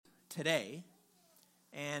today,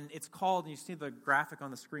 and it's called, and you see the graphic on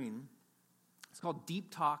the screen, it's called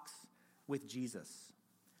Deep Talks with Jesus.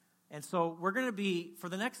 And so we're going to be, for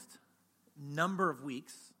the next number of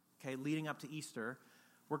weeks, okay, leading up to Easter,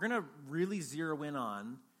 we're going to really zero in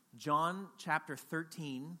on John chapter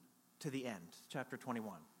 13 to the end, chapter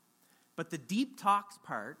 21. But the deep talks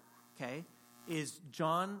part, okay, is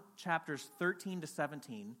John chapters 13 to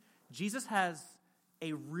 17. Jesus has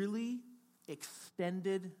a really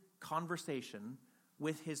extended conversation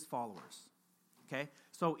with his followers, okay?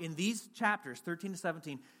 So in these chapters, 13 to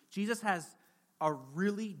 17, Jesus has a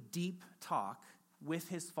really deep talk with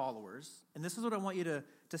his followers. And this is what I want you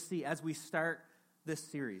to see as we start this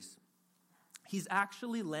series. He's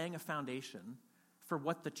actually laying a foundation for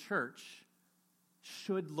what the church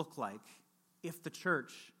should look like if the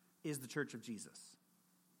church is the church of Jesus.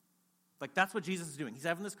 Like, that's what Jesus is doing. He's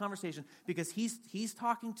having this conversation because he's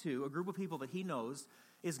talking to a group of people that he knows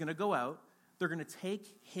is going to go out. They're going to take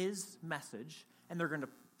his message and they're going to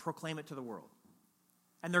proclaim it to the world.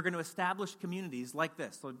 And they're going to establish communities like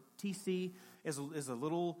this. So TC is a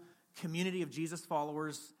little community of Jesus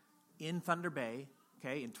followers in Thunder Bay,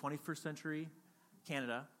 okay, in 21st century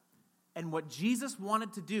Canada. And what Jesus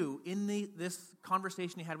wanted to do in this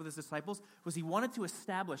conversation he had with his disciples was he wanted to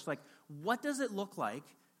establish, like, what does it look like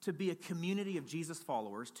to be a community of Jesus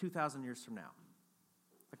followers 2,000 years from now?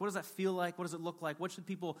 Like, what does that feel like? What does it look like? What should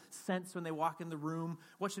people sense when they walk in the room?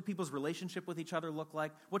 What should people's relationship with each other look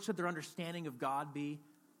like? What should their understanding of God be?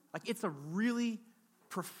 Like, it's a really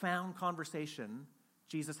profound conversation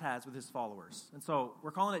Jesus has with his followers. And so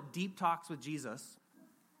we're calling it Deep Talks with Jesus.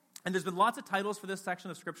 And there's been lots of titles for this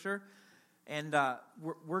section of Scripture. And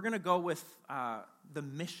we're going to go with the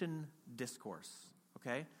mission discourse,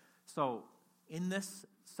 okay? So in this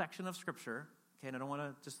section of Scripture, okay, and I don't want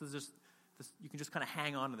to just you can just kind of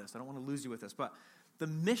hang on to this. I don't want to lose you with this. But the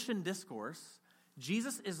mission discourse,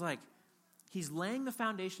 Jesus is like, he's laying the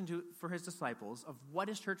foundation for his disciples of what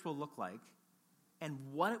his church will look like and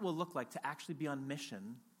what it will look like to actually be on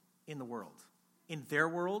mission in the world. In their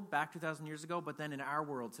world back 2,000 years ago, but then in our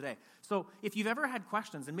world today. So if you've ever had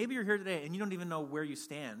questions, and maybe you're here today and you don't even know where you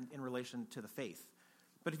stand in relation to the faith,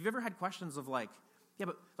 but if you've ever had questions of like, yeah,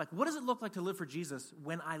 but like, what does it look like to live for Jesus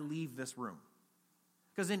when I leave this room?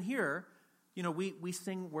 Because in here, you know, we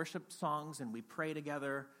sing worship songs and we pray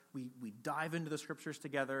together. We dive into the Scriptures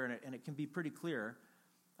together, and it can be pretty clear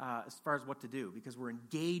as far as what to do because we're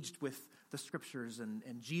engaged with the Scriptures and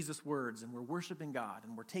Jesus' words, and we're worshiping God,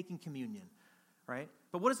 and we're taking communion, right?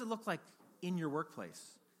 But what does it look like in your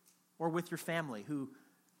workplace or with your family who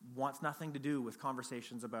wants nothing to do with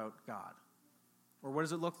conversations about God? Or what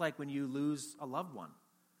does it look like when you lose a loved one?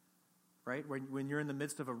 Right? When you're in the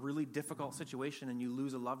midst of a really difficult situation and you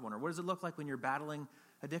lose a loved one. Or what does it look like when you're battling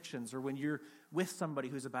addictions or when you're with somebody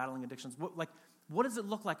who's battling addictions? What does it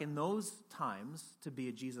look like in those times to be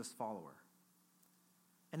a Jesus follower?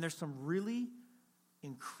 And there's some really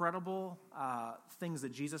incredible things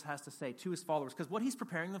that Jesus has to say to his followers. Because what he's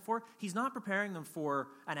preparing them for, he's not preparing them for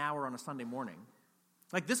an hour on a Sunday morning.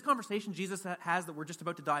 Like this conversation Jesus has that we're just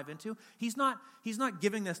about to dive into, he's not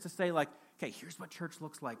giving this to say like, okay, here's what church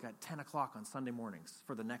looks like at 10 o'clock on Sunday mornings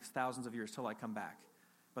for the next thousands of years till I come back.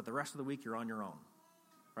 But the rest of the week, you're on your own,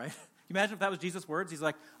 right? Can you imagine if that was Jesus' words? He's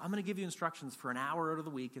like, I'm going to give you instructions for an hour out of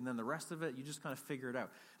the week, and then the rest of it, you just kind of figure it out.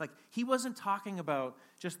 Like, he wasn't talking about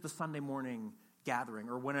just the Sunday morning gathering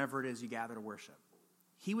or whenever it is you gather to worship.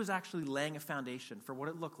 He was actually laying a foundation for what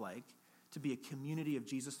it looked like to be a community of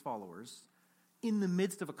Jesus followers in the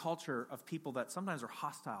midst of a culture of people that sometimes are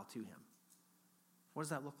hostile to him. What does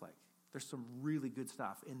that look like? There's some really good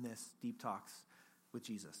stuff in this Deep Talks with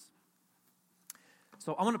Jesus.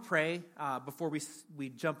 So I want to pray before we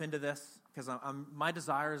jump into this, because my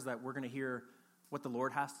desire is that we're going to hear what the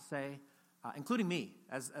Lord has to say, including me.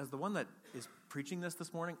 As the one that is preaching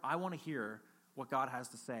this morning, I want to hear what God has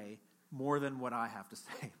to say more than what I have to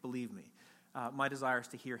say, believe me. My desire is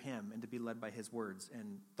to hear him and to be led by his words.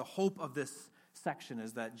 And the hope of this section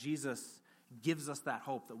is that Jesus gives us that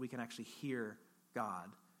hope that we can actually hear God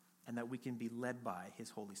and that we can be led by his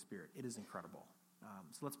Holy Spirit. It is incredible.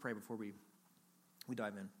 So let's pray before we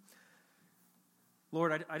dive in.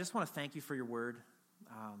 Lord, I just want to thank you for your word.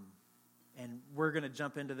 And we're going to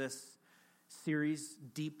jump into this series,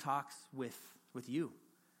 Deep Talks with you.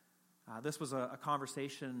 This was a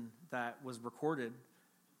conversation that was recorded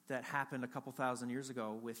that happened a couple thousand years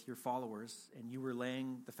ago with your followers, and you were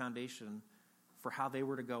laying the foundation for how they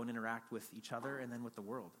were to go and interact with each other and then with the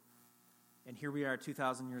world. And here we are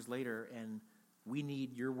 2,000 years later, and we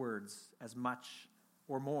need your words as much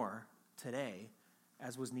or more today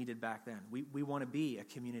as was needed back then. We want to be a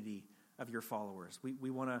community of your followers. We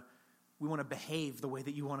want to we want to behave the way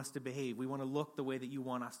that you want us to behave. We want to look the way that you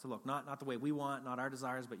want us to look. Not the way we want, not our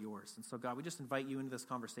desires, but yours. And so, God, we just invite you into this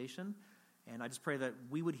conversation. And I just pray that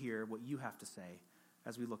we would hear what you have to say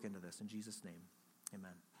as we look into this. In Jesus' name,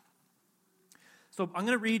 amen. So I'm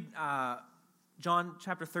going to read John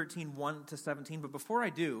chapter 13, 1 to 17. But before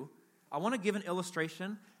I do, I want to give an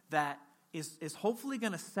illustration that is hopefully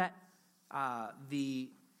going to set the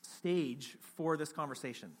stage for this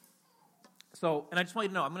conversation. So, and I just want you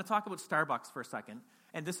to know, I'm going to talk about Starbucks for a second.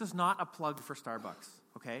 And this is not a plug for Starbucks,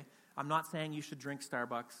 okay? I'm not saying you should drink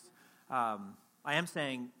Starbucks. I am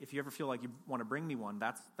saying if you ever feel like you want to bring me one,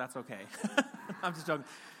 that's okay. I'm just joking.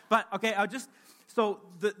 But, okay,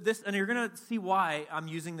 this, and you're going to see why I'm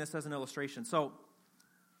using this as an illustration. So,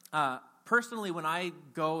 personally, when I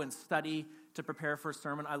go and study to prepare for a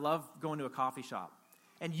sermon, I love going to a coffee shop.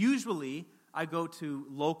 And usually, I go to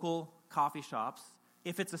local coffee shops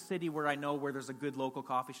if it's a city where I know where there's a good local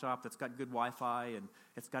coffee shop that's got good Wi-Fi and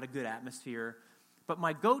it's got a good atmosphere. But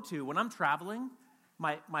my go-to, when I'm traveling,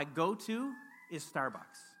 my go-to is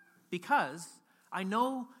Starbucks. Because I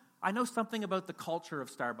know something about the culture of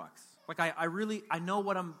Starbucks. Like, I know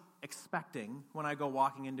what I'm expecting when I go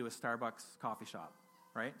walking into a Starbucks coffee shop,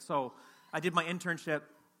 right? So I did my internship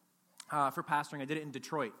for pastoring. I did it in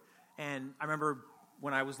Detroit. And I remember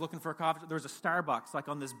when I was looking for a coffee, there was a Starbucks like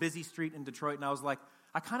on this busy street in Detroit, and I was like,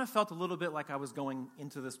 I kind of felt a little bit like I was going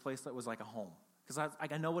into this place that was like a home, because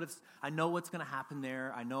I know what's going to happen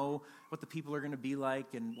there. I know what the people are going to be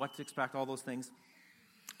like and what to expect, all those things.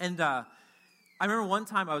 And I remember one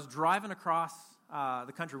time I was driving across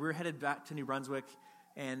the country. We were headed back to New Brunswick,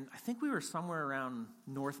 and I think we were somewhere around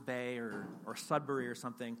North Bay or Sudbury or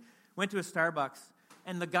something. Went to a Starbucks,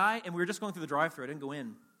 and we were just going through the drive-thru. I didn't go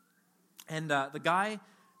in. And the guy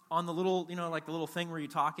on the little, like the little thing where you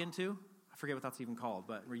talk into, I forget what that's even called,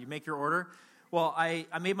 but where you make your order. Well, I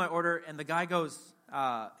made my order, and the guy goes,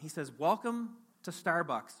 he says, "Welcome to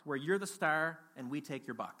Starbucks, where you're the star and we take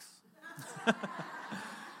your bucks."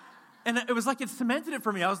 And it was like it cemented it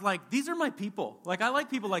for me. I was like, these are my people. Like, I like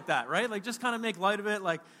people like that, right? Like, just kind of make light of it.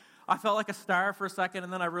 Like, I felt like a star for a second,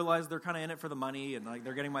 and then I realized they're kind of in it for the money, and like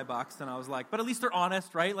they're getting my bucks, and I was like, but at least they're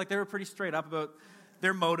honest, right? Like, they were pretty straight up about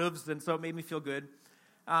their motives, and so it made me feel good.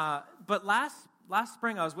 But last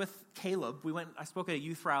spring, I was with Caleb. I spoke at a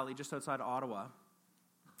youth rally just outside of Ottawa,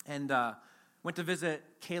 and went to visit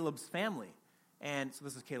Caleb's family. And so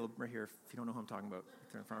this is Caleb right here, if you don't know who I'm talking about.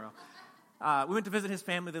 Turn in front row. We went to visit his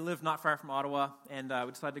family. They live not far from Ottawa, and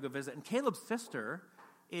we decided to go visit. And Caleb's sister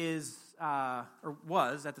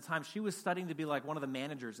was, at the time, she was studying to be like one of the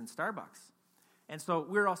managers in Starbucks. And so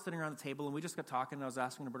we were all sitting around the table, and we just got talking, and I was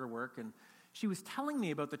asking her about her work, and she was telling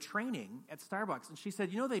me about the training at Starbucks, and she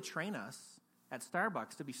said, they train us at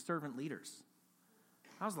Starbucks to be servant leaders.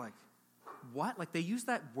 I was like, what? Like, they use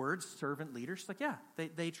that word, servant leaders? She's like, yeah,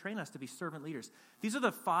 they train us to be servant leaders. These are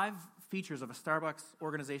the 5 features of a Starbucks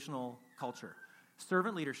organizational culture: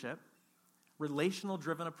 servant leadership,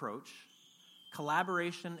 relational-driven approach,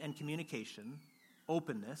 collaboration and communication,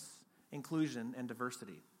 openness, inclusion, and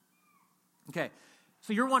diversity. Okay.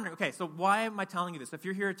 So you're wondering, okay, so why am I telling you this? If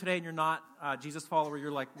you're here today and you're not a Jesus follower,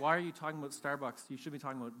 you're like, why are you talking about Starbucks? You should be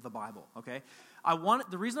talking about the Bible, okay?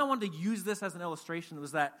 The reason I wanted to use this as an illustration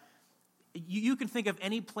was that you can think of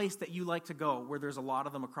any place that you like to go where there's a lot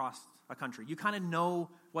of them across a country. You kind of know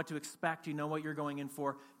what to expect. You know what you're going in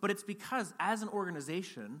for. But it's because as an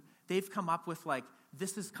organization, they've come up with like,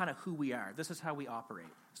 this is kind of who we are. This is how we operate.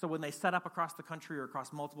 So when they set up across the country or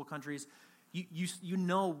across multiple countries, you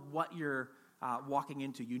know what you're walking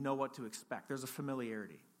into. You know what to expect. There's a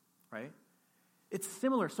familiarity, right? It's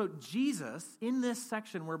similar. So Jesus, in this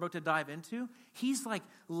section we're about to dive into, he's like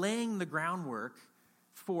laying the groundwork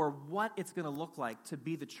for what it's going to look like to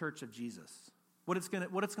be the church of Jesus. What it's going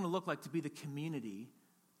to look like to be the community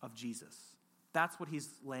of Jesus. That's what he's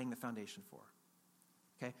laying the foundation for.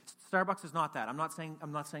 Okay? Starbucks is not that. I'm not saying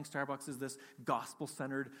Starbucks is this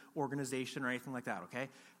gospel-centered organization or anything like that, okay?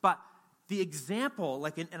 But the example,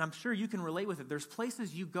 and I'm sure you can relate with it, there's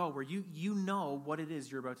places you go where you know what it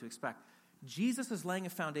is you're about to expect. Jesus is laying a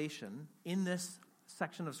foundation in this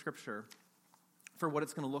section of Scripture for what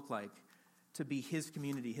it's going to look like to be his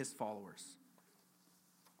community, his followers.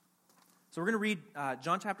 So we're going to read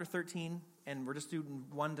John chapter 13, and we're just doing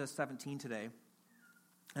 1 to 17 today.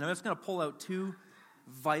 And I'm just going to pull out 2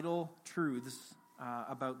 vital truths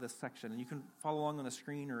about this section. And you can follow along on the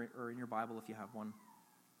screen or in your Bible if you have one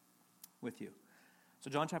with you. So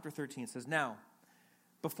John chapter 13 says, "Now,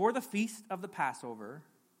 before the feast of the Passover,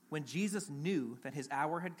 when Jesus knew that his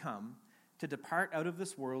hour had come to depart out of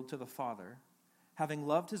this world to the Father, having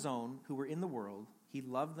loved his own who were in the world, he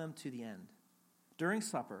loved them to the end. During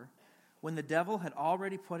supper, when the devil had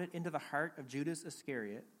already put it into the heart of Judas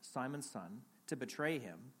Iscariot, Simon's son, to betray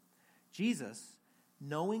him, Jesus,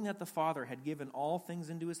 knowing that the Father had given all things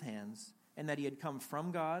into his hands, and that he had come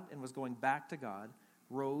from God and was going back to God,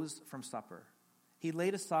 rose from supper. He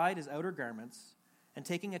laid aside his outer garments, and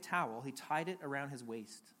taking a towel, he tied it around his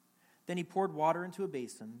waist. Then he poured water into a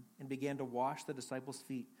basin and began to wash the disciples'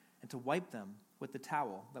 feet and to wipe them with the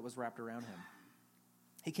towel that was wrapped around him.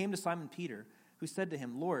 He came to Simon Peter, who said to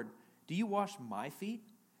him, "Lord, do you wash my feet?"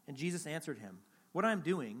 And Jesus answered him, "What I am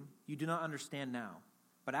doing you do not understand now,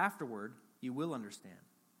 but afterward you will understand."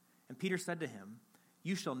 And Peter said to him,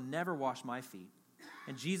 "You shall never wash my feet."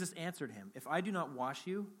 And Jesus answered him, "If I do not wash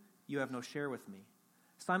you, you have no share with me."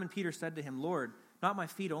 Simon Peter said to him, "Lord, not my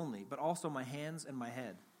feet only, but also my hands and my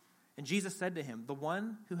head." And Jesus said to him, "The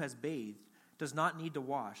one who has bathed does not need to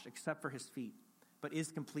wash except for his feet, but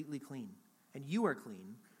is completely clean. And you are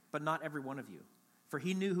clean, but not every one of you." For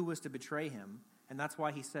he knew who was to betray him, and that's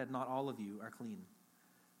why he said, "Not all of you are clean."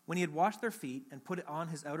 When he had washed their feet and put on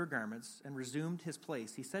his outer garments and resumed his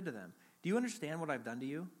place, he said to them, "Do you understand what I've done to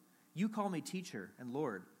you? You call me teacher and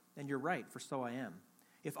Lord, and you're right, for so I am.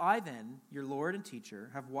 If I then, your Lord and teacher,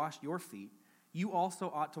 have washed your feet, you also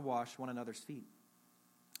ought to wash one another's feet.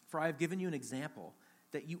 For I have given you an example,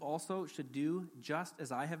 that you also should do just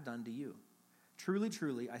as I have done to you. Truly,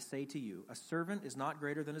 truly, I say to you, a servant is not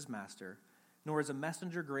greater than his master, nor is a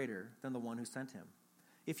messenger greater than the one who sent him.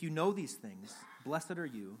 If you know these things, blessed are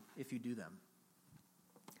you if you do them."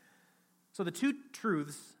 So the two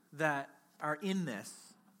truths that are in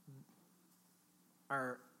this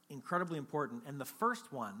are incredibly important, and the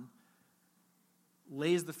first one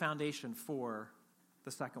lays the foundation for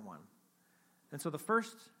the second one. And so the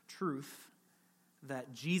first truth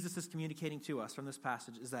that Jesus is communicating to us from this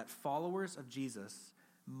passage is that followers of Jesus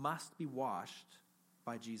must be washed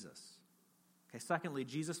by Jesus. Okay, secondly,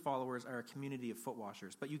 Jesus followers are a community of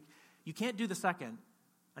footwashers. But you can't do the second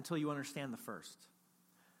until you understand the first.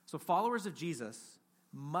 So followers of Jesus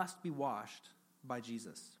must be washed by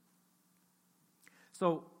Jesus.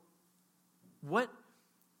 So what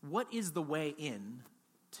is the way in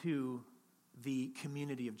to the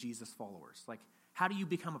community of Jesus followers? Like, how do you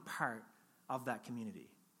become a part of that community?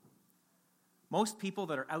 Most people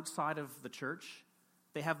that are outside of the church,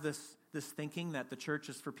 they have this thinking that the church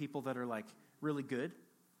is for people that are like really good.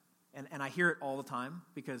 And I hear it all the time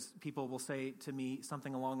because people will say to me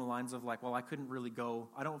something along the lines of like, well, I couldn't really go,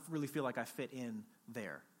 I don't really feel like I fit in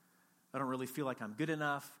there. I don't really feel like I'm good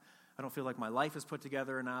enough. I don't feel like my life is put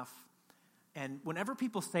together enough. And whenever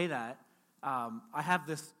people say that, I have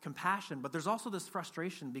this compassion, but there's also this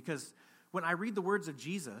frustration because when I read the words of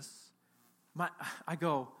Jesus, I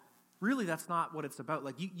go, really, that's not what it's about.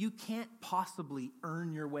 Like, you can't possibly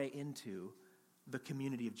earn your way into the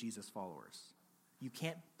community of Jesus followers. You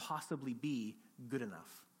can't possibly be good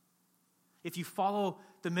enough. If you follow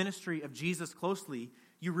the ministry of Jesus closely,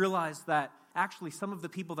 you realize that actually some of the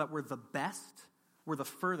people that were the best were the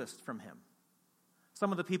furthest from him.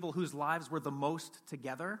 Some of the people whose lives were the most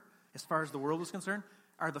together, as far as the world was concerned,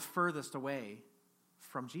 are the furthest away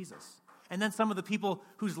from Jesus. And then some of the people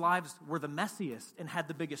whose lives were the messiest and had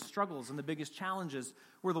the biggest struggles and the biggest challenges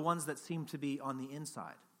were the ones that seemed to be on the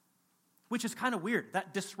inside. Which is kind of weird.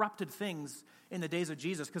 That disrupted things in the days of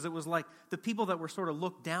Jesus because it was like the people that were sort of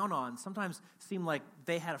looked down on sometimes seemed like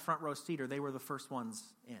they had a front row seat or they were the first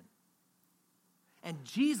ones in. And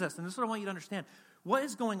Jesus, and this is what I want you to understand, what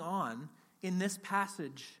is going on in this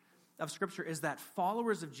passage of Scripture is that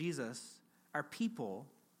followers of Jesus are people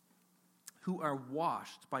who are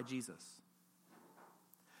washed by Jesus.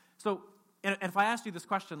 So, and if I asked you this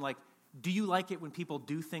question, like, do you like it when people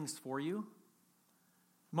do things for you?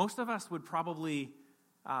 Most of us would probably,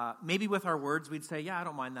 maybe with our words, we'd say, yeah, I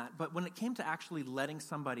don't mind that. But when it came to actually letting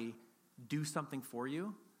somebody do something for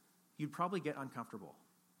you, you'd probably get uncomfortable.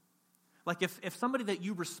 Like if somebody that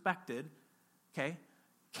you respected, okay,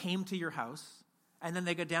 came to your house, and then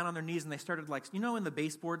they got down on their knees and they started like, you know in the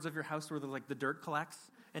baseboards of your house where the dirt collects,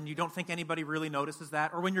 and you don't think anybody really notices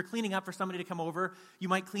that? Or when you're cleaning up for somebody to come over, you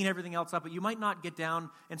might clean everything else up, but you might not get down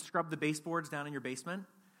and scrub the baseboards down in your basement.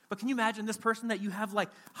 But can you imagine this person that you have like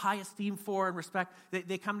high esteem for and respect,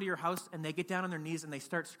 they come to your house and they get down on their knees and they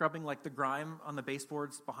start scrubbing like the grime on the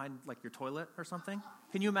baseboards behind like your toilet or something?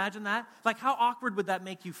 Can you imagine that? Like how awkward would that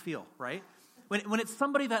make you feel, right? When it's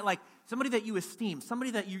somebody that you esteem,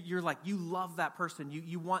 somebody that you're like, you love that person,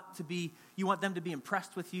 you want them to be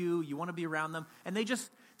impressed with you, you want to be around them, and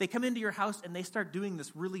they come into your house and they start doing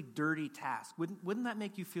this really dirty task. Wouldn't that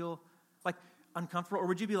make you feel like uncomfortable? Or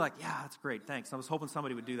would you be like, yeah, that's great, thanks. I was hoping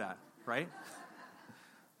somebody would do that, right?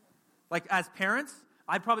 Like as parents,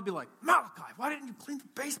 I'd probably be like, Malachi, why didn't you clean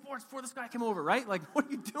the baseboards before this guy came over, right? Like, what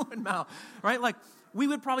are you doing, Mal? Right? Like, we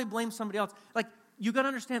would probably blame somebody else. Like, you got to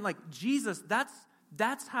understand, like, Jesus,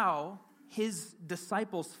 that's how his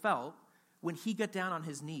disciples felt when he got down on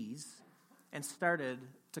his knees and started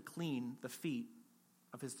to clean the feet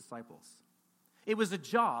of his disciples. It was a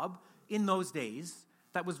job in those days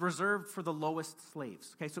that was reserved for the lowest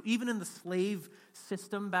slaves. Okay, so even in the slave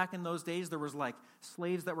system back in those days, there was like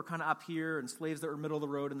slaves that were kind of up here and slaves that were middle of the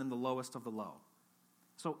road and then the lowest of the low.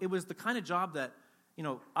 So it was the kind of job that,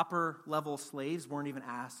 upper level slaves weren't even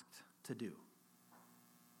asked to do.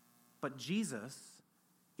 But Jesus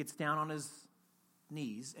gets down on his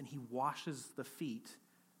knees and he washes the feet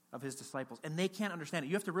of his disciples. And they can't understand it.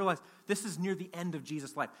 You have to realize this is near the end of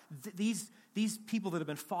Jesus' life. These people that have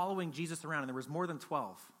been following Jesus around, and there was more than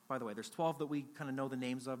 12, by the way. There's 12 that we kind of know the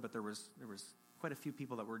names of, but there was quite a few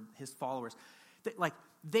people that were his followers.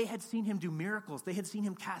 They had seen him do miracles. They had seen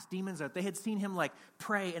him cast demons out. They had seen him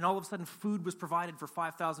pray, and all of a sudden food was provided for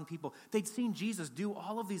 5,000 people. They'd seen Jesus do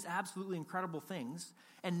all of these absolutely incredible things,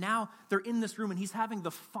 and now they're in this room, and he's having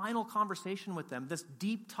the final conversation with them, this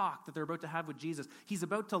deep talk that they're about to have with Jesus. He's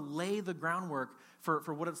about to lay the groundwork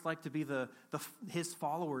for what it's like to be his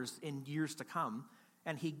followers in years to come,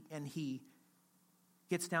 and he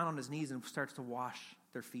gets down on his knees and starts to wash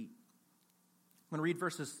their feet. I'm going to read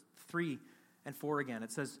verses 3 and 4 again.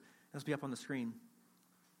 It says, this will be up on the screen.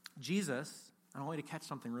 Jesus, I want you to catch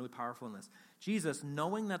something really powerful in this. Jesus,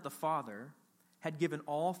 knowing that the Father had given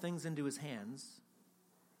all things into his hands,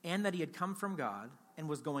 and that he had come from God and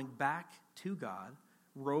was going back to God,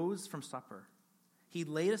 rose from supper. He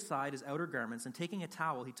laid aside his outer garments, and taking a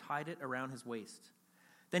towel, he tied it around his waist.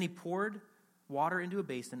 Then he poured water into a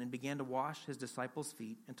basin and began to wash his disciples'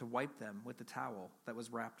 feet and to wipe them with the towel that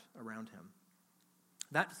was wrapped around him.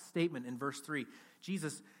 That statement in verse 3,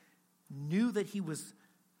 Jesus knew that he was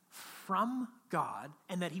from God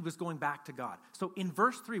and that he was going back to God. So in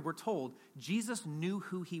verse 3, we're told Jesus knew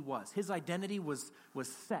who he was. His identity was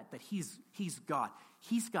set, that he's God.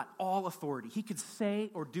 He's got all authority. He could say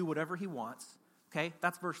or do whatever he wants. Okay,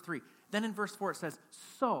 that's verse 3. Then in verse 4 it says,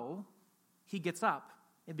 so he gets up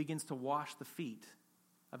and begins to wash the feet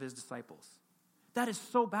of his disciples. That is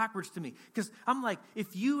so backwards to me. Because I'm like,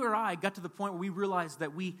 if you or I got to the point where we realize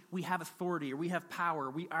that we have authority or we have power,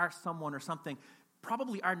 or we are someone or something,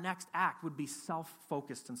 probably our next act would be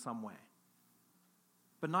self-focused in some way.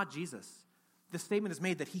 But not Jesus. The statement is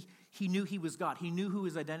made that he knew he was God. He knew who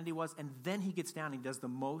his identity was, and then he gets down and he does the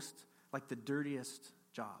most, the dirtiest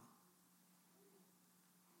job.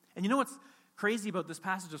 And you know what's crazy about this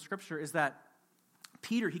passage of Scripture is that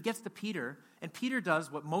he gets to Peter, and Peter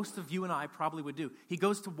does what most of you and I probably would do. He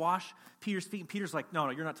goes to wash Peter's feet, and Peter's like, no,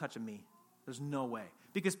 you're not touching me. There's no way.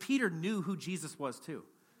 Because Peter knew who Jesus was too.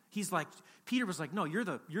 Peter was like, no, you're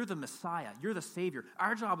the Messiah. You're the Savior.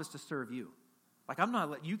 Our job is to serve you.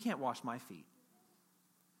 You can't wash my feet.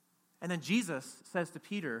 And then Jesus says to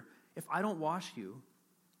Peter, if I don't wash you,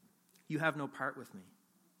 you have no part with me.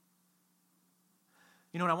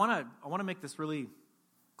 You know what, I want to make this really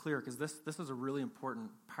clear, because this is a really important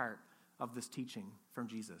part of this teaching from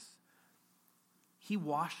Jesus. He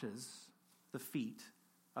washes the feet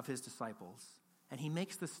of his disciples, and he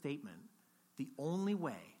makes the statement, the only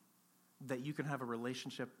way that you can have a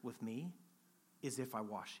relationship with me is if I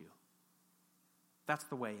wash you. That's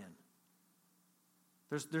the way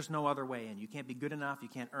in. There's no other way in. You can't be good enough. You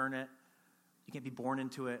can't earn it. You can't be born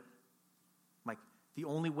into it. The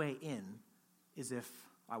only way in is if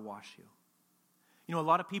I wash you. You know, a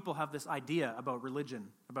lot of people have this idea about religion,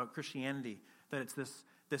 about Christianity, that it's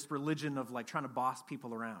this religion of trying to boss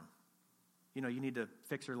people around. You know, you need to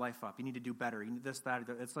fix your life up. You need to do better. You need this, that.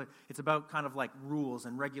 It's about kind of rules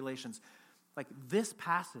and regulations. This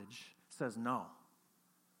passage says no.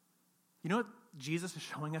 You know what Jesus is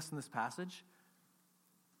showing us in this passage?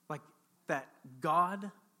 That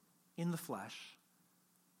God in the flesh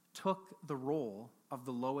took the role of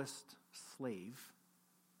the lowest slave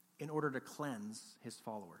in order to cleanse his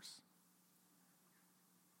followers.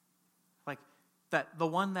 That the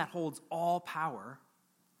one that holds all power,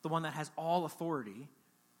 the one that has all authority,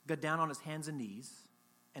 got down on his hands and knees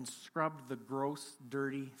and scrubbed the gross,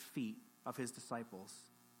 dirty feet of his disciples.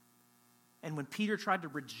 And when Peter tried to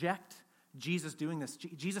reject Jesus doing this,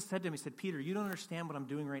 Jesus said to him, he said, Peter, you don't understand what I'm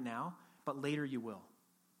doing right now, but later you will.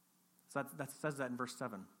 So that says that in verse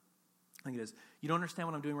 7. I think it is. You don't understand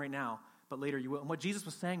what I'm doing right now, but later you will. And what Jesus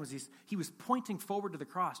was saying was he was pointing forward to the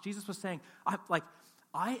cross. Jesus was saying,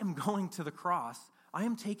 I am going to the cross. I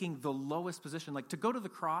am taking the lowest position. To go to the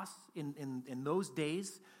cross in those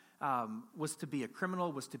days was to be a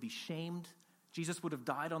criminal, was to be shamed. Jesus would have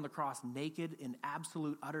died on the cross naked in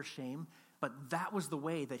absolute utter shame, but that was the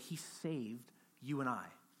way that he saved you and I.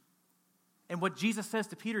 And what Jesus says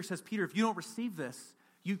to Peter, he says, Peter, if you don't receive this,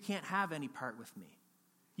 you can't have any part with me.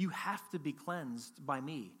 You have to be cleansed by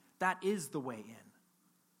me. That is the way in.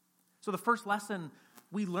 So the first lesson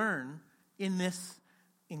we learn in this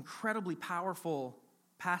incredibly powerful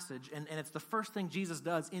passage, and it's the first thing Jesus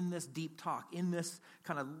does in this deep talk, in this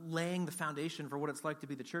kind of laying the foundation for what it's like to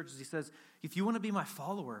be the church, is he says, if you want to be my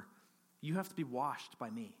follower, you have to be washed by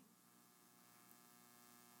me.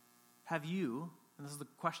 Have you, and this is the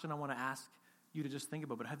question I want to ask you to just think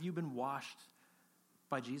about, but have you been washed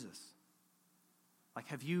by Jesus? Like,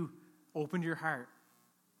 have you opened your heart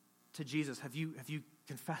to Jesus? Have you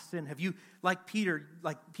confessed sin? Have you, like Peter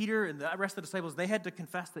and the rest of the disciples, they had to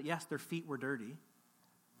confess that, yes, their feet were dirty.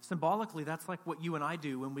 Symbolically, that's like what you and I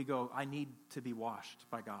do when we go, I need to be washed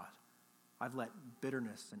by God. I've let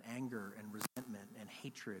bitterness and anger and resentment and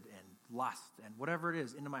hatred and lust and whatever it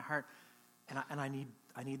is into my heart, and I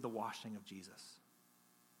need the washing of Jesus.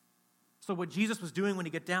 So what Jesus was doing when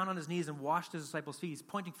he got down on his knees and washed his disciples' feet, he's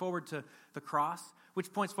pointing forward to the cross,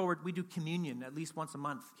 which points forward. We do communion at least once a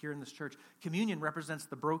month here in this church. Communion represents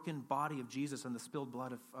the broken body of Jesus and the spilled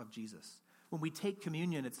blood of Jesus. When we take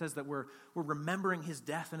communion, it says that we're remembering his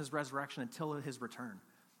death and his resurrection until his return.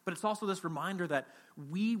 But it's also this reminder that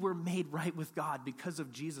we were made right with God because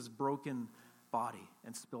of Jesus' broken body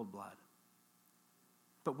and spilled blood.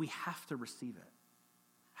 But we have to receive it.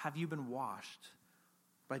 Have you been washed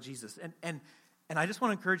by Jesus? And I just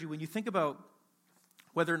want to encourage you, when you think about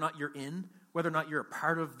whether or not you're in, whether or not you're a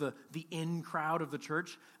part of the in crowd of the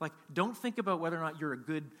church, like, don't think about whether or not you're a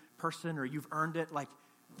good person or you've earned it. Like,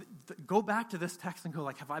 go back to this text and go,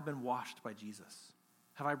 like, have I been washed by Jesus?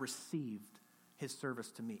 Have I received his service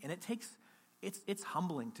to me? And it's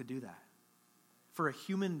humbling to do that. For a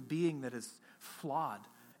human being that is flawed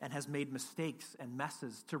and has made mistakes and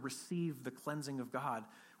messes, to receive the cleansing of God,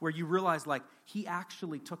 where you realize, like, he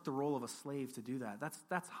actually took the role of a slave to do that.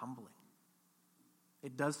 That's humbling.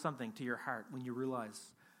 It does something to your heart when you realize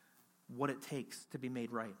what it takes to be made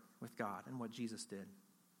right with God and what Jesus did.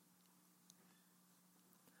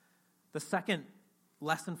 The second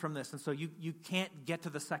lesson from this, and so you can't get to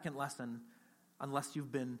the second lesson unless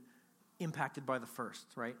you've been impacted by the first,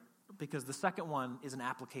 right? Because the second one is an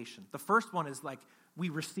application. The first one is like, we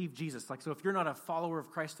receive Jesus. Like, so if you're not a follower of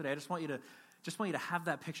Christ today, I just want you to have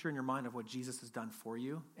that picture in your mind of what Jesus has done for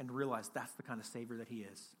you and realize that's the kind of Savior that he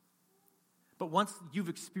is. But once you've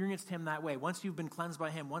experienced him that way, once you've been cleansed by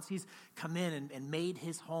him, once he's come in and made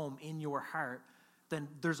his home in your heart, then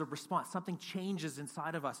there's a response. Something changes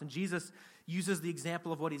inside of us. And Jesus uses the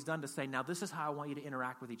example of what he's done to say, now this is how I want you to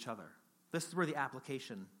interact with each other. This is where the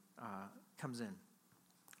application comes in.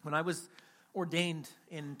 When I was ordained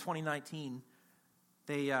in 2019,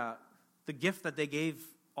 the gift that they gave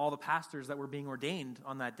all the pastors that were being ordained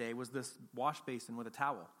on that day was this wash basin with a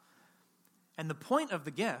towel. And the point of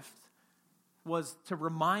the gift was to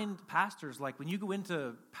remind pastors, like, when you go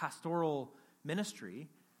into pastoral ministry,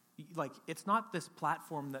 like, it's not this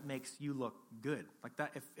platform that makes you look good. Like,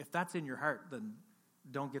 that, if that's in your heart, then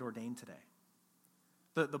don't get ordained today.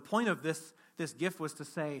 The point of this gift was to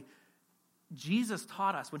say, Jesus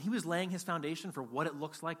taught us, when he was laying his foundation for what it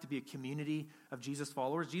looks like to be a community of Jesus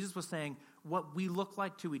followers, Jesus was saying, what we look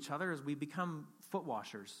like to each other is we become foot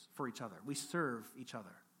washers for each other. We serve each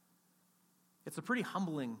other. It's a pretty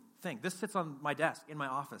humbling thing. This sits on my desk in my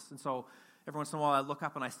office, and so every once in a while I look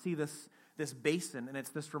up and I see this basin, and it's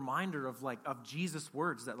this reminder of Jesus'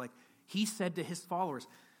 words that, like, he said to his followers,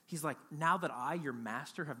 he's like, now that I, your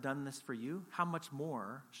master, have done this for you, how much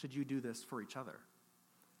more should you do this for each other?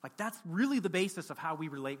 Like, that's really the basis of how we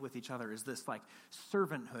relate with each other, is this, like,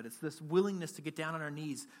 servanthood. It's this willingness to get down on our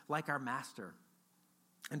knees like our master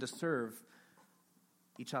and to serve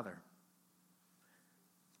each other.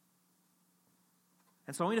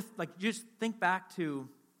 And so I want you to, just think back to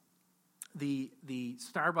the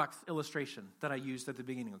Starbucks illustration that I used at the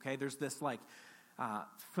beginning, okay? There's this,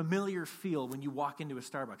 familiar feel when you walk into a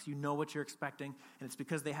Starbucks. You know what you're expecting, and it's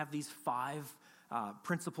because they have these 5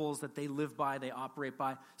 principles that they live by, they operate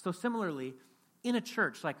by. So similarly, in a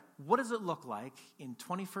church, what does it look like in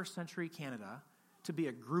 21st century Canada to be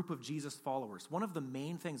a group of Jesus followers? One of the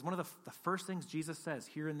main things, one of the first things Jesus says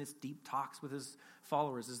here in this deep talks with his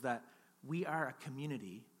followers is that we are a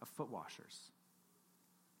community of foot washers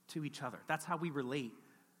to each other. That's how we relate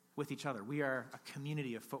with each other. We are a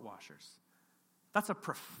community of foot washers. That's a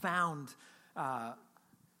profound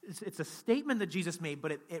it's a statement that Jesus made,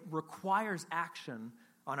 but it requires action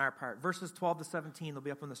on our part. Verses 12 to 17, they'll be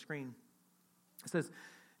up on the screen. It says,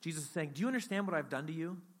 Jesus is saying, do you understand what I've done to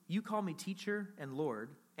you? You call me teacher and Lord,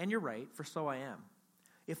 and you're right, for so I am.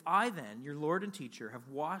 If I then, your Lord and teacher, have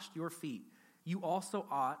washed your feet, you also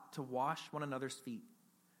ought to wash one another's feet.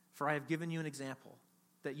 For I have given you an example,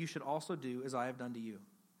 that you should also do as I have done to you.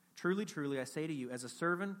 Truly, truly, I say to you, as a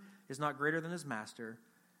servant is not greater than his master,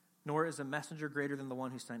 nor is a messenger greater than the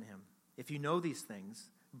one who sent him. If you know these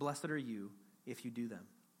things, blessed are you if you do them.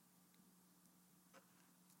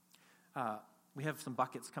 We have some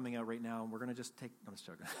buckets coming out right now, and we're going to just I'm just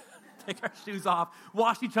joking. Take our shoes off,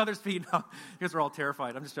 wash each other's feet. No, because we're all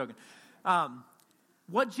terrified. I'm just joking.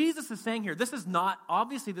 What Jesus is saying here, this is not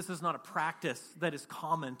a practice that is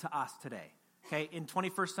common to us today. Okay, in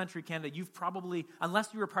 21st century Canada, you've probably,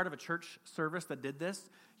 unless you were part of a church service that did this,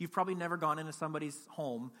 you've probably never gone into somebody's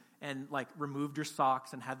home and removed your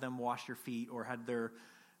socks and had them wash your feet, or had their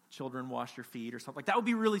children wash your feet or something. That would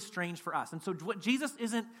be really strange for us. And so what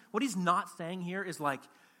he's not saying here is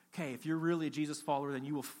okay, if you're really a Jesus follower, then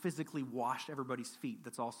you will physically wash everybody's feet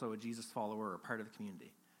that's also a Jesus follower or part of the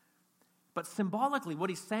community. But symbolically, what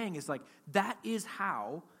he's saying is that is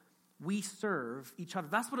how we serve each other.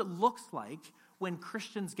 That's what it looks like when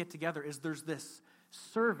Christians get together, is there's this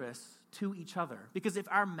service to each other. Because if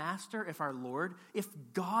our master, if our Lord, if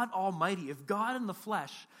God Almighty, if God in the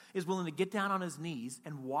flesh is willing to get down on his knees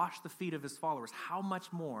and wash the feet of his followers, how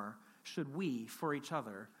much more should we, for each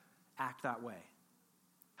other, act that way?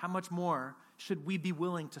 How much more should we be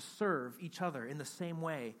willing to serve each other in the same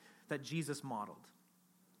way that Jesus modeled?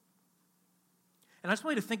 And I just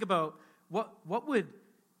want you to think about what would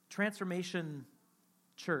Transformation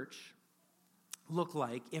Church look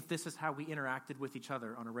like if this is how we interacted with each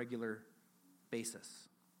other on a regular basis.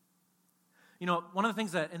 One of the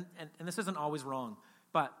things that, and this isn't always wrong,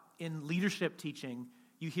 but in leadership teaching,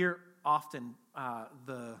 you hear often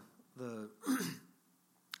the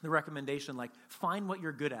recommendation, find what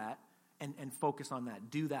you're good at and focus on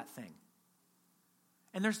that. Do that thing.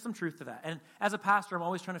 And there's some truth to that. And as a pastor, I'm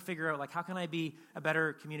always trying to figure out, how can I be a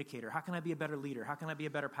better communicator? How can I be a better leader? How can I be a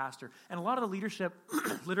better pastor? And a lot of the leadership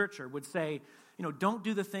literature would say, don't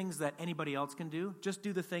do the things that anybody else can do. Just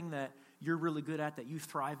do the thing that you're really good at, that you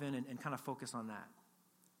thrive in, and kind of focus on that.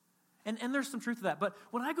 And there's some truth to that. But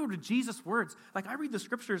when I go to Jesus' words, I read the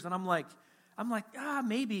scriptures and I'm like,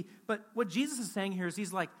 maybe. But what Jesus is saying here is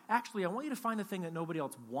he's actually, I want you to find the thing that nobody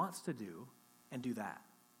else wants to do and do that.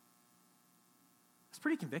 It's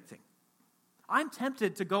pretty convicting. I'm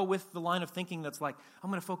tempted to go with the line of thinking that's I'm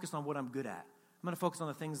going to focus on what I'm good at. I'm going to focus on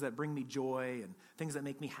the things that bring me joy and things that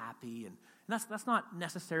make me happy. And that's not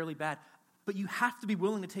necessarily bad. But you have to be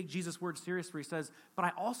willing to take Jesus' word serious, where he says, but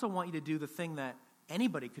I also want you to do the thing that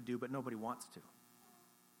anybody could do, but nobody wants to.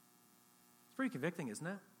 It's pretty convicting, isn't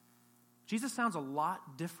it? Jesus sounds a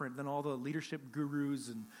lot different than all the leadership gurus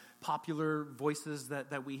and popular voices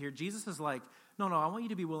that we hear. Jesus is no, I want you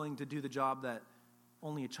to be willing to do the job that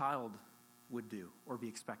only a child would do or be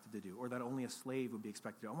expected to do, or that only a slave would be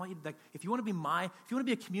expected to do. I want you to, if you want to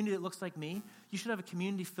be a community that looks like me, you should have a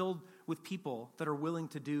community filled with people that are willing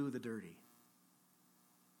to do the dirty.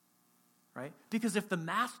 Right? Because if the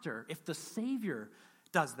master, if the Savior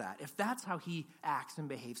does that, if that's how he acts and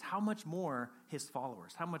behaves, how much more his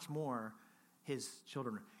followers, how much more his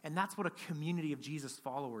children. And that's what a community of Jesus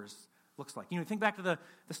followers looks like. Think back to the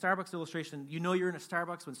Starbucks illustration. You're in a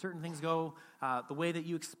Starbucks when certain things go the way that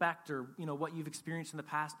you expect, or what you've experienced in the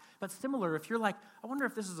past. But similar, if you're I wonder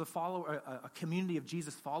if this is a community of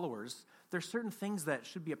Jesus followers, there's certain things that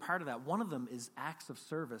should be a part of that. One of them is acts of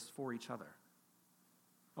service for each other.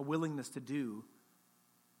 A willingness to do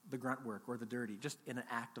the grunt work or the dirty, just in an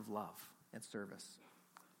act of love and service.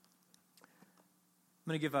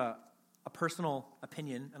 I'm going to give a personal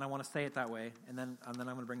opinion, and I want to say it that way, and then I'm going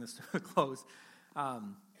to bring this to a close.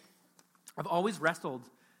 I've always wrestled.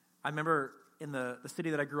 I remember in the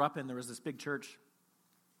city that I grew up in, there was this big church,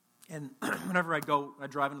 and whenever I'd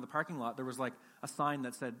drive into the parking lot, there was a sign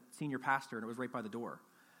that said senior pastor, and it was right by the door.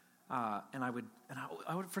 And I would,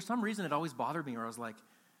 for some reason, it always bothered me, or I was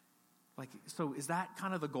so is that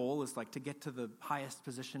kind of the goal, is to get to the highest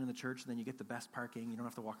position in the church, and then you get the best parking, you don't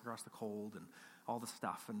have to walk across the cold and all the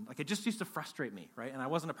stuff. And it just used to frustrate me, right? And I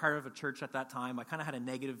wasn't a part of a church at that time. I kind of had a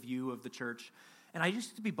negative view of the church. And I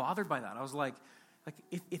used to be bothered by that. I was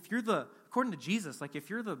if you're according to Jesus, if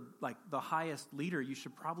you're the highest leader, you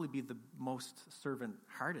should probably be the most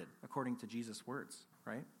servant-hearted, according to Jesus' words,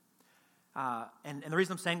 right? And the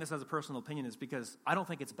reason I'm saying this as a personal opinion is because I don't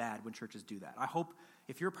think it's bad when churches do that. I hope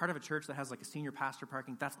if you're a part of a church that has a senior pastor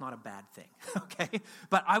parking, that's not a bad thing, okay?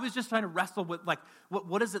 But I was just trying to wrestle with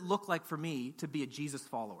what does it look like for me to be a Jesus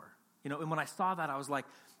follower? And when I saw that, I was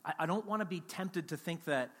I don't want to be tempted to think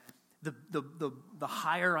that the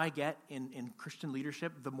higher I get in Christian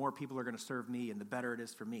leadership, the more people are going to serve me and the better it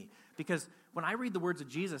is for me. Because when I read the words of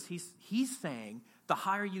Jesus, he's saying the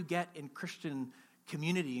higher you get in Christian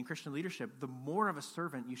community and Christian leadership, the more of a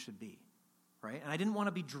servant you should be, right? And I didn't want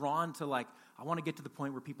to be drawn to I want to get to the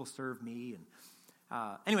point where people serve me.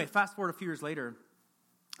 And anyway, fast forward a few years later,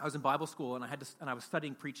 I was in Bible school and I was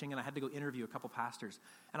studying preaching, and I had to go interview a couple pastors.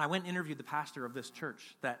 And I went and interviewed the pastor of this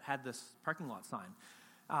church that had this parking lot sign.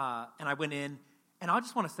 And I went in, and I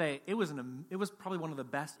just want to say it was probably one of the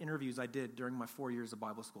best interviews I did during my 4 years of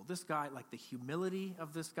Bible school. This guy, the humility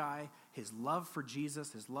of this guy, his love for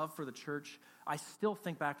Jesus, his love for the church, I still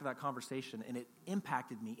think back to that conversation, and it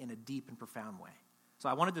impacted me in a deep and profound way. So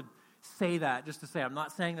I wanted to say that just to say I'm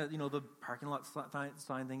not saying that the parking lot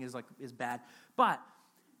sign thing is bad, but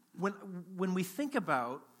when we think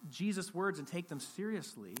about Jesus' words and take them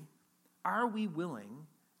seriously, are we willing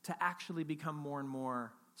to actually become more and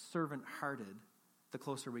more servant-hearted the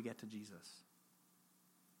closer we get to Jesus?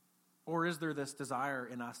 Or is there this desire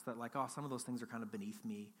in us that some of those things are kind of beneath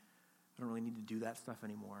me. I don't really need to do that stuff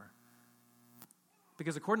anymore.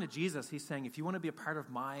 Because according to Jesus, he's saying, if you want to be a part of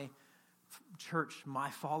my church, my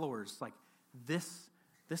followers, this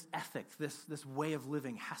ethic, this way of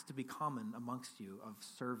living has to be common amongst you, of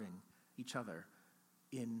serving each other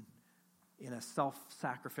in a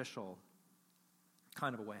self-sacrificial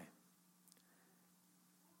kind of a way.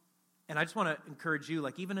 And I just want to encourage you,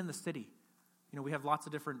 even in the city, we have lots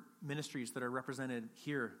of different ministries that are represented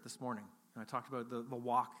here this morning. And I talked about the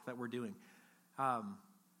walk that we're doing.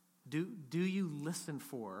 Do you listen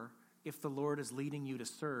for if the Lord is leading you to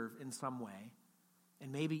serve in some way,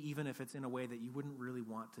 and maybe even if it's in a way that you wouldn't really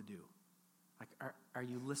want to do? Are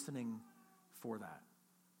you listening for that?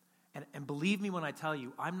 And believe me when I tell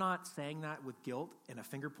you, I'm not saying that with guilt in a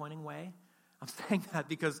finger-pointing way. I'm saying that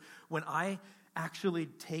because when I actually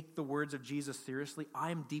take the words of Jesus seriously,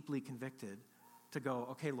 I'm deeply convicted to go,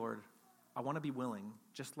 okay, Lord, I want to be willing,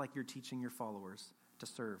 just like you're teaching your followers, to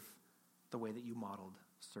serve the way that you modeled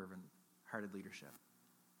servant-hearted leadership.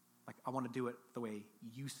 I want to do it the way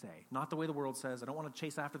you say, not the way the world says. I don't want to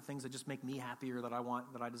chase after the things that just make me happy or that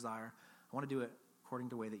I desire. I want to do it according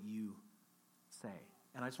to the way that you say.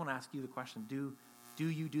 And I just want to ask you the question, do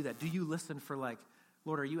you do that? Do you listen for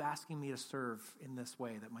Lord, are you asking me to serve in this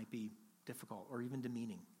way that might be difficult or even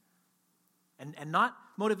demeaning? And not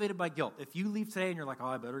motivated by guilt. If you leave today and you're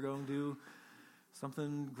I better go and do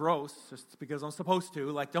something gross just because I'm supposed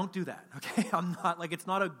to, don't do that, okay? I'm not, it's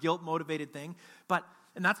not a guilt-motivated thing.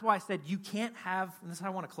 And that's why I said you can't have, and this is how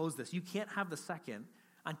I want to close this, you can't have the second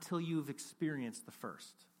until you've experienced the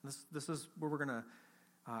first. This is where we're going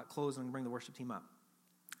to close and bring the worship team up.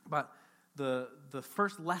 But the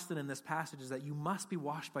first lesson in this passage is that you must be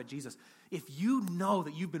washed by Jesus. If you know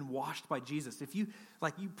that you've been washed by Jesus, if you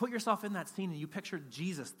you put yourself in that scene and you picture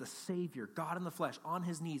Jesus, the Savior, God in the flesh, on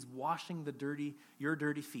his knees, washing your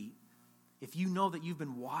dirty feet, if you know that you've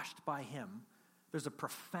been washed by him, there's a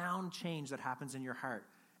profound change that happens in your heart.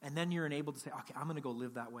 And then you're enabled to say, okay, I'm going to go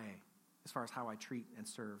live that way as far as how I treat and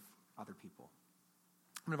serve other people.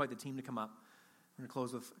 I'm going to invite the team to come up. I'm going to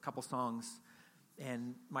close with a couple songs.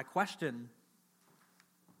 And my question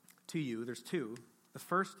to you, there's two. The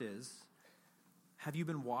first is, have you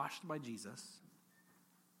been washed by Jesus?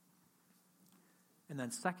 And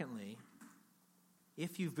then secondly,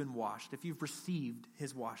 if you've been washed, if you've received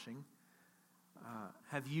his washing,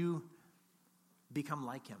 have you become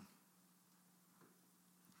like him?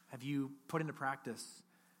 Have you put into practice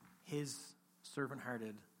his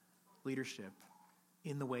servant-hearted leadership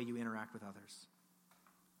in the way you interact with others?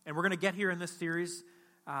 And we're going to get here in this series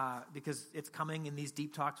because it's coming in these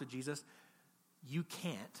deep talks with Jesus. You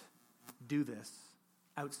can't do this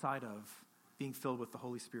outside of being filled with the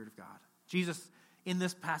Holy Spirit of God. Jesus, in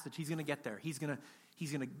this passage, he's going to get there. He's going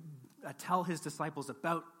to tell his disciples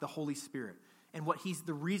about the Holy Spirit. And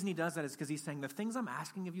the reason he does that is because he's saying, the things I'm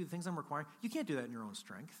asking of you, the things I'm requiring, you can't do that in your own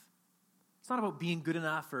strength. It's not about being good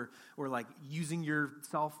enough or using your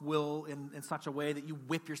self-will in such a way that you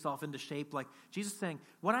whip yourself into shape. Jesus is saying,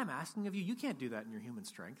 what I'm asking of you, you can't do that in your human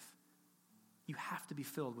strength. You have to be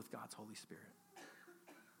filled with God's Holy Spirit.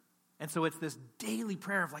 And so it's this daily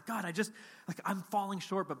prayer of God, I'm falling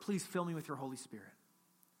short, but please fill me with your Holy Spirit.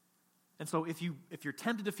 And so if you're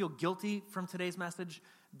tempted to feel guilty from today's message,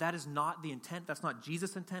 that is not the intent. That's not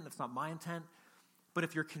Jesus' intent. That's not my intent. But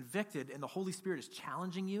if you're convicted and the Holy Spirit is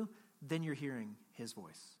challenging you, then you're hearing his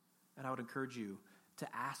voice. And I would encourage you to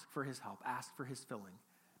ask for his help, ask for his filling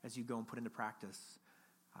as you go and put into practice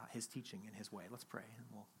his teaching in his way. Let's pray, and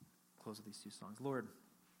we'll close with these two songs. Lord,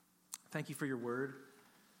 thank you for your word.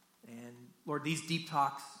 And Lord, these deep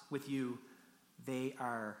talks with you, they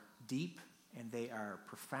are deep, and they are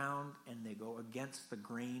profound, and they go against the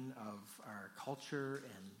grain of our culture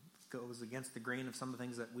and goes against the grain of some of the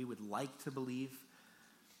things that we would like to believe.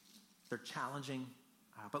 They're challenging.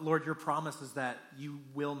 But Lord, your promise is that you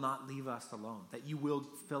will not leave us alone, that you will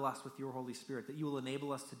fill us with your Holy Spirit, that you will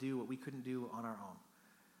enable us to do what we couldn't do on our own.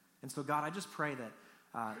 And so, God, I just pray that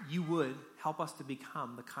you would help us to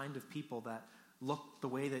become the kind of people that look the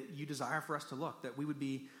way that you desire for us to look, that we would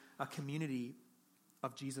be a community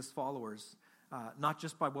of Jesus followers, not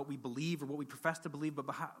just by what we believe or what we profess to believe,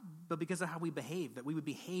 but because of how we behave, that we would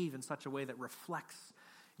behave in such a way that reflects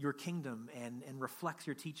your kingdom and reflects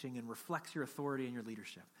your teaching and reflects your authority and your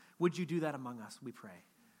leadership. Would you do that among us, we pray.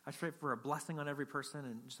 I pray for a blessing on every person,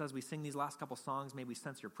 and just as we sing these last couple songs, may we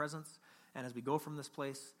sense your presence, and as we go from this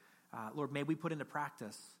place, Lord, may we put into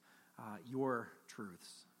practice your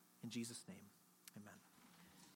truths. In Jesus' name.